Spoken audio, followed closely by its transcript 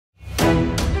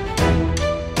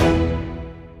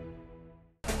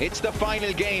It's the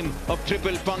final game of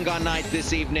Triple Panga night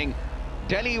this evening.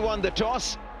 Delhi won the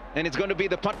toss, and it's going to be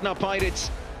the Patna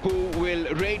Pirates who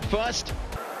will raid first.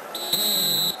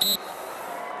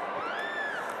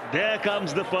 There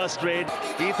comes the first raid.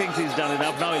 He thinks he's done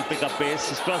enough. Now he'll pick up pace.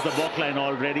 He's crossed the balk line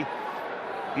already.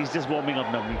 He's just warming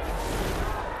up now.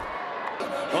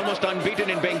 Almost unbeaten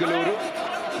in Bengaluru.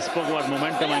 He spoke about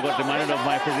momentum. I got reminded of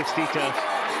my physics teacher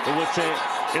who would say,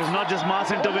 it's not just mass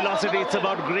into velocity, it's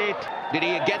about great. Did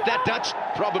he get that touch?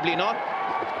 Probably not.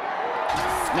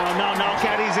 Now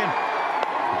carries him.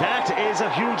 That is a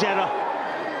huge error.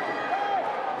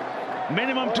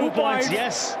 Minimum 2 points,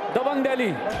 yes. Dabang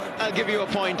Delhi. I'll give you a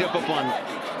pointer for fun.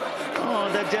 Oh,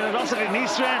 that generosity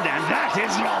needs to end, and that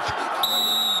is not.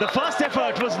 The first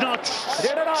effort was not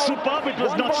superb, it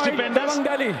was not stupendous. Dabang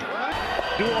Delhi.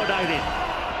 Do or die raid.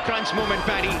 Crunch moment,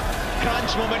 Paddy.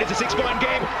 Crunch moment. It's a 6-point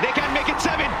game. They can make it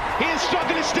 7. His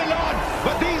struggle is still on,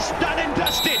 but he's done and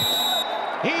dusted.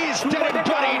 He's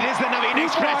territoried is the Naveen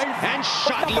Express, and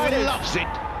Shadloui loves it.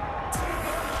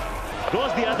 Goes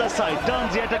the other side,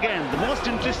 turns yet again. The most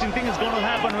interesting thing is going to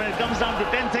happen when it comes down to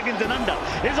 10 seconds and under.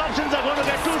 His options are going to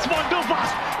get too small, too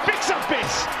fast. Picks up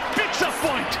pace, picks up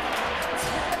point.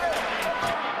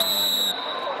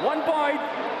 1 point,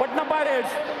 Patna Pirates.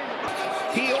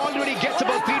 He already gets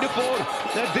about 3 to 4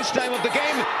 at this time of the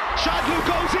game. Shadloui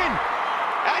goes in,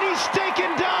 and he's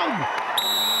taken down.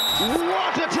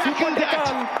 What a tackle that!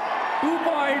 2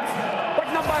 points,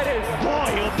 Patna Pirates.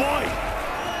 Boy, oh boy.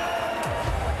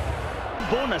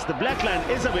 Bonus, the black line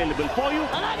is available for you.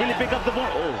 Will he pick up the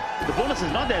bonus? Oh, the bonus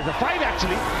is not there. It's a 5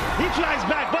 actually. He flies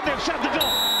back, but they've shut the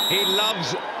door. He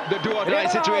loves the do-or-die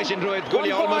situation, Rohit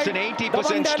Kohli. Almost an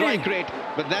 80% strike rate.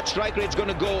 But that strike rate's going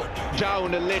to go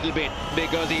down a little bit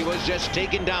because he was just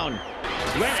taken down.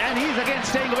 And he's again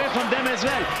staying away from them as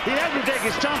well. He had to take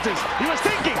his chances. He was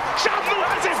thinking, Shadloui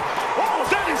has him. Oh,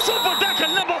 that is super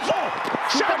tackle number 4.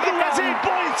 Shadloui has 8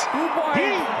 points. 2 points.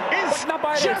 He is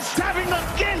just having a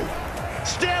kill.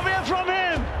 Stay away from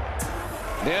him.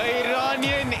 The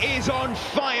Iranian is on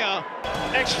fire.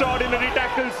 Extraordinary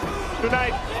tackles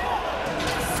tonight.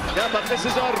 Yeah, but this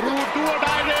is a rude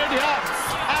do-or-die raid here.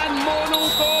 And Monu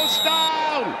goes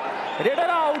down. Raider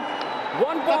out.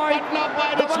 1 point. The Patna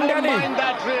Pirates won't mind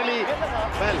that really.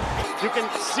 Well, you can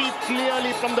see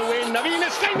clearly from the way Naveen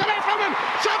is staying away from him.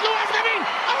 Shadloui has Naveen.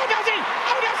 How does he?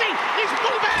 How does he? He's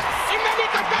pulled back in the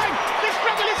nick of time. The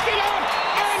struggle is still on.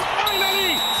 And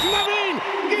finally, Naveen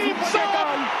gives up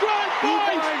 12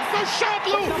 points to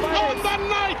Shadloui on the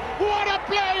night. What a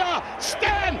player.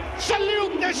 Stand,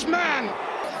 salute this man.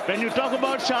 When you talk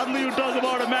about Shadloui, you talk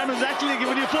about a man who's actually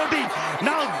given you 14.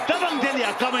 Now Dabang Delhi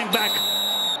are coming back.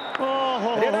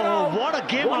 Oh, what a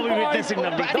game are we witnessing,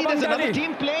 Paddy, there's another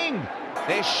team playing.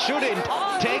 They shouldn't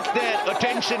take their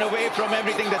attention away from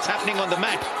everything that's happening on the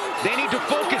mat. They need to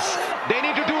focus. They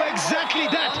need to do exactly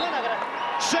that.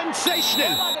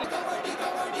 Sensational.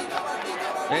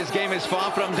 This game is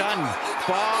far from done.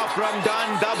 Far from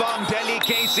done. Dabang Delhi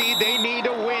K.C. They need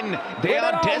a win. They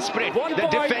are desperate. The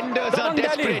defenders are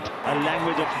desperate. A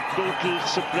language of total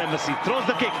supremacy. Throws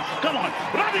the kick. Come on.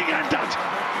 Running hand touch.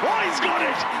 Oh, he's got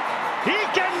it. He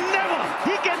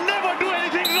can never do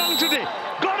anything wrong today.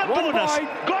 Got a bonus.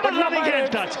 Got a running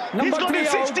hand touch. He's got his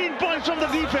 16 points from the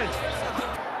defense.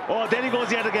 Oh, there he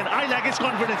goes yet again. I like his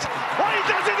confidence. Oh, he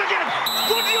does it again.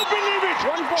 Could you believe it?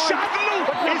 1 point. Shadloui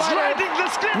is writing the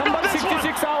script Number of this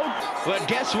 66 one. out. But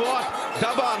guess what?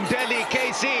 Dabang Delhi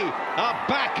K.C. are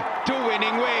back to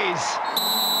winning ways.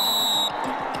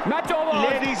 Match over.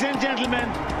 Ladies and gentlemen,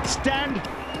 stand,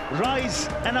 rise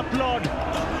and applaud.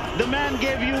 The man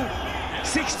gave you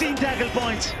 16 tackle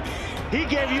points. He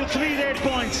gave you 3 raid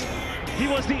points. He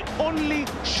was the only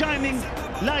shining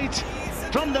light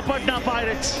from the Patna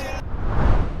Pirates.